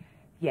mistaken.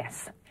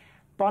 Yes.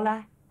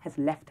 Bola has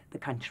left the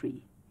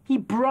country. He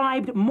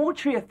bribed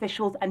mortuary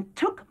officials and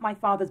took my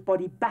father's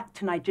body back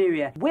to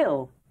Nigeria.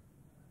 Will.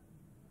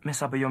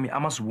 Miss Abayomi, I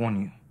must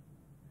warn you.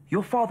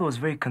 Your father was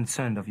very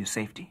concerned of your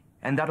safety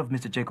and that of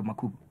Mr. Jacob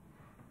Makhubu.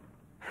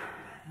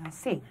 I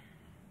see.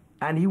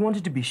 And he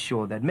wanted to be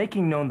sure that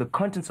making known the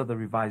contents of the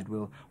revised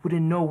will would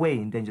in no way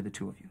endanger the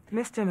two of you.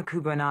 Mr.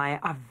 Makhubu and I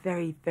are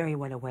very, very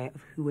well aware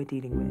of who we're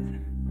dealing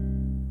with.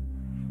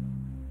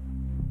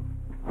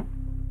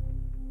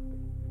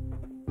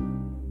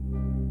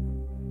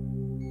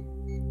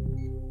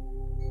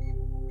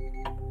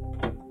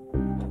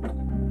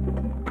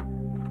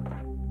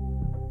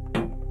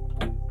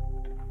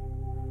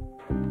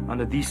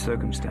 Under these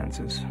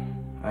circumstances,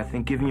 I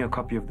think giving you a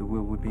copy of the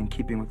will would be in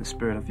keeping with the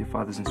spirit of your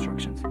father's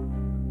instructions.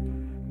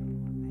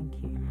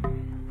 Thank you.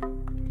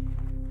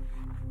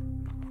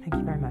 Thank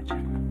you very much.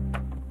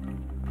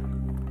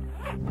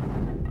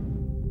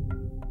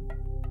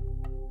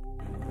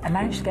 I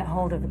managed to get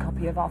hold of a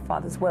copy of our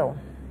father's will.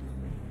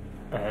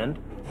 And?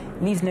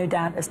 Leaves no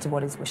doubt as to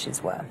what his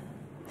wishes were.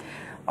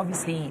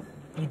 Obviously,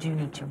 you do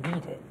need to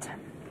read it.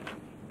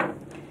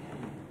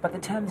 But the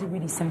terms are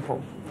really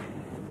simple.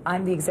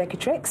 I'm the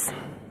executrix,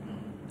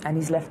 and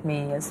he's left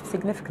me a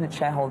significant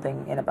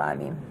shareholding in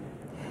Abayomi.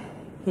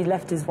 He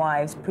left his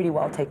wives pretty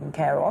well taken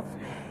care of,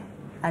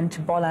 and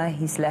to Bola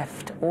he's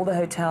left all the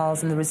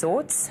hotels and the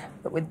resorts,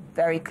 but with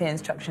very clear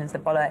instructions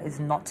that Bola is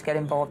not to get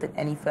involved in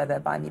any further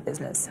Abayomi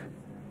business.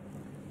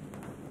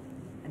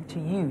 And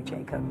to you,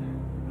 Jacob,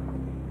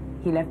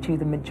 he left you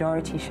the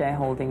majority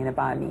shareholding in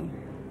Abayomi,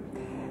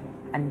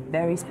 and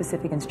very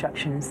specific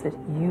instructions that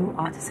you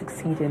are to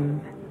succeed him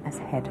as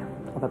head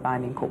of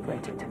Abayomi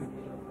Incorporated.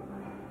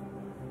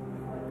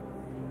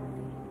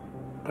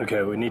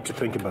 Okay, we need to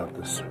think about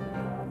this.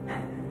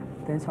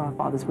 Those are our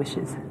father's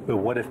wishes. But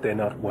what if they're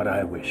not what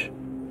I wish?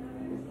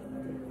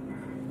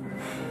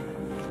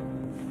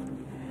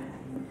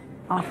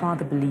 Our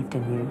father believed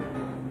in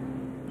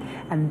you.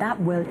 And that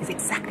will is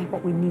exactly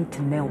what we need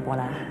to nail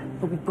Bola.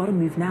 But we've got to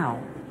move now.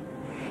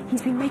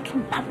 He's been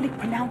making public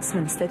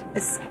pronouncements that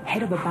as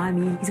head of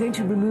Abayomi, he's going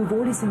to remove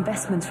all his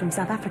investments from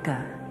South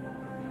Africa.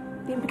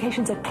 The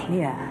implications are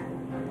clear.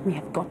 We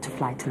have got to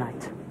fly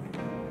tonight.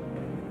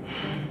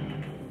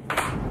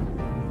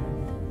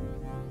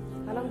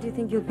 How long do you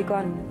think you'll be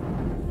gone?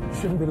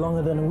 Shouldn't be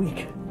longer than a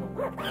week.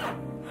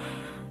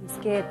 I'm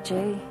scared,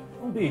 Jay.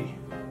 Don't be.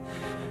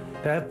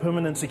 They have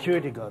permanent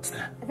security guards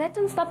there. That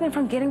didn't stop me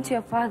from getting to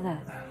your father.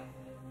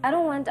 I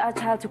don't want our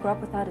child to grow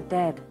up without a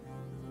dad.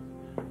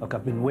 Look,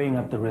 I've been weighing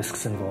up the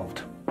risks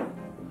involved.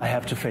 I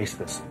have to face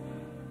this.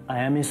 I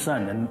am his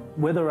son, and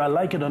whether I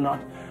like it or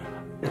not,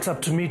 it's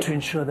up to me to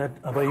ensure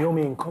that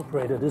Abayomi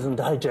Incorporated isn't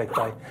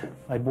hijacked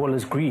by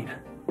Bola's greed.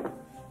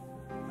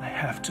 I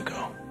have to go.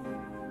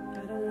 I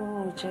don't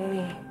know,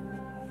 Jay.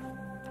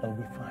 I'll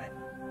be fine.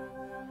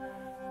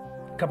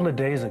 A couple of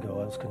days ago,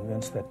 I was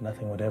convinced that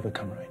nothing would ever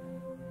come right.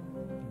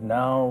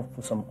 Now,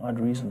 for some odd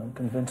reason, I'm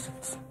convinced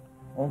it's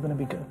all going to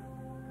be good.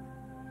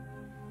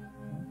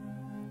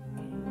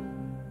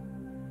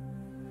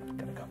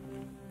 Gotta go.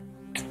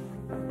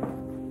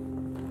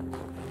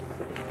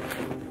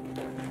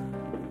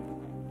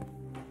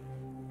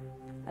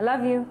 I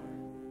love you.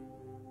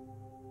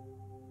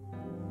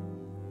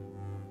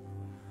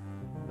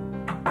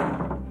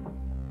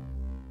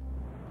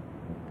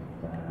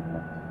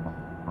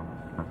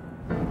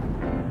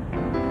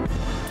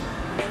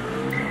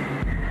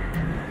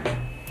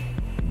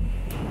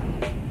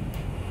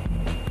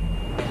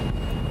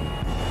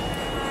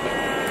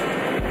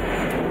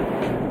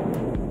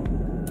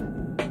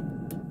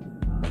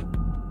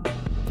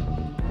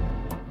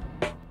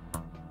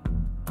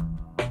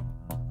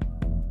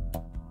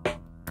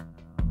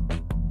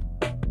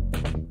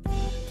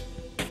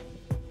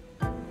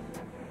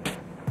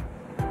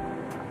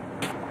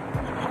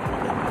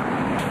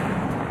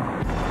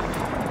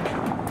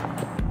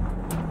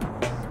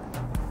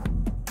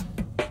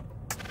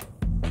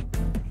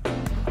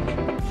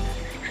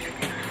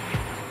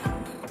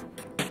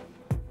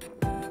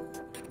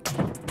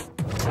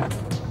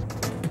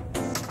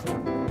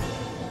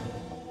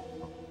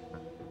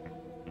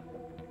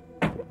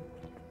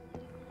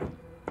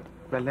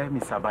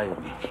 Miss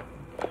Abayomi,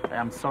 I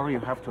am sorry you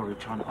have to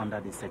return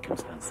under these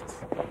circumstances.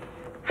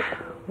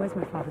 Where's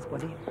my father's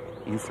body?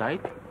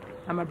 Inside?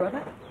 And my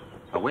brother?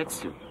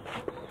 Awaits you.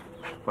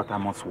 But I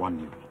must warn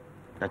you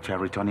that you are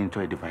returning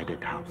to a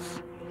divided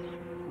house.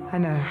 I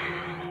know,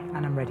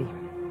 and I'm ready.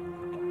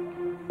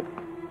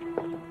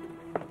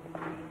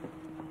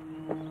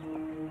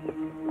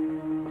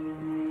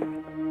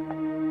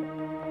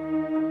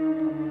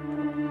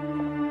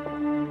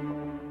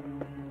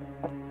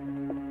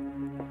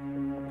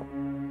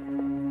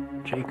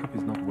 Jacob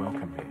is not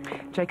welcome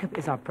here. Jacob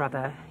is our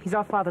brother. He's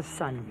our father's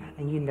son,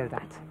 and you know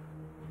that.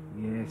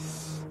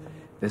 Yes,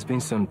 there's been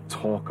some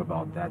talk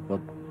about that, but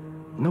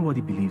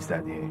nobody believes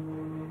that here.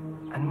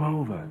 And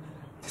moreover,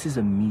 this is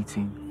a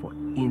meeting for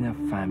inner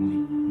family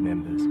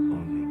members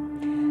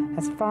only.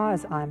 As far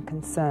as I'm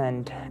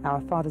concerned,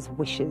 our father's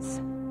wishes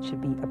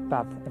should be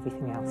above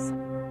everything else.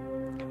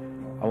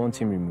 I want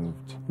him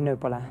removed. No,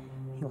 Bola.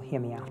 He'll hear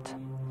me out.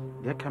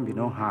 There can be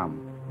no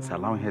harm in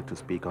allowing her to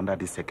speak under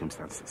these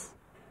circumstances.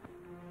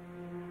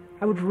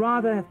 I would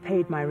rather have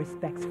paid my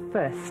respects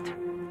first.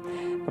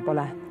 But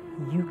Bola,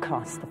 you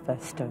cast the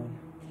first stone,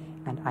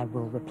 and I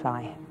will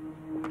reply.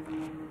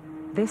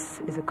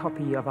 This is a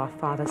copy of our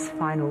father's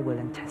final will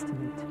and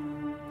testament.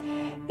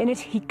 In it,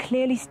 he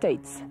clearly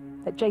states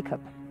that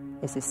Jacob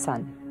is his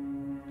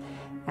son,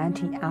 and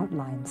he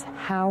outlines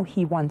how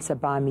he wants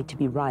Abayomi to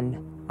be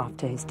run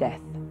after his death.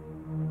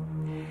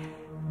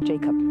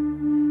 Jacob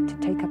to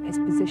take up his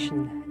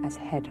position as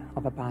head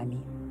of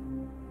Abayomi.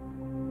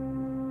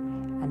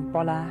 And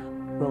Bola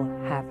will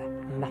have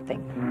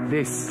nothing.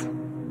 This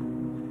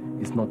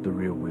is not the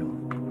real will.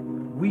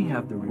 We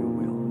have the real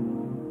will.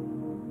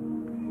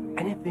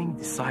 Anything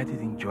decided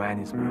in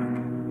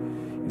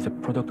Johannesburg is a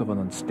product of an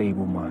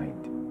unstable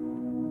mind.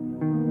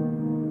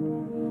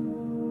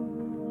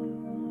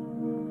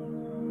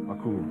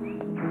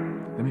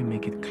 Makhubu, let me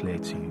make it clear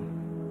to you.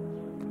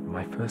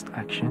 My first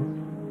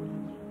action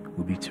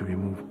will be to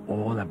remove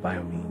all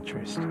Abayomi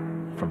interest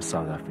from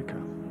South Africa.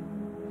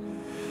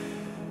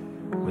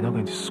 We're not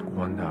going to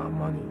squander our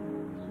money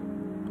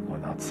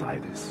on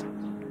outsiders.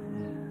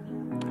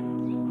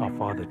 Our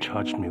father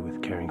charged me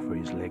with caring for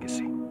his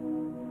legacy.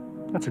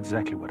 That's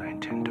exactly what I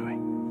intend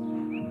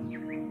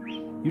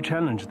doing. You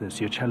challenge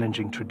this, you're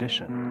challenging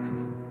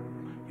tradition.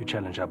 You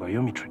challenge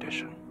Abayomi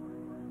tradition,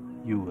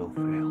 you will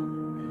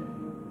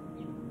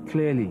fail.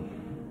 Clearly,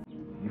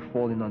 you've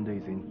fallen under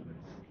his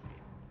influence.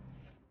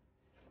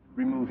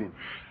 Remove him.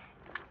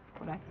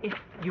 Well, if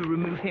you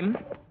remove him,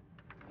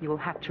 you will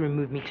have to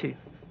remove me too.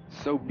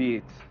 So be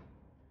it.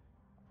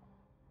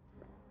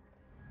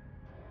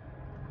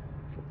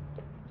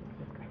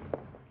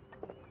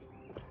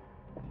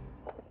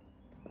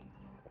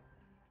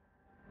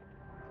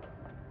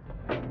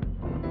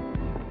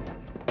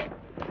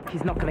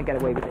 He's not going to get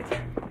away with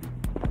it.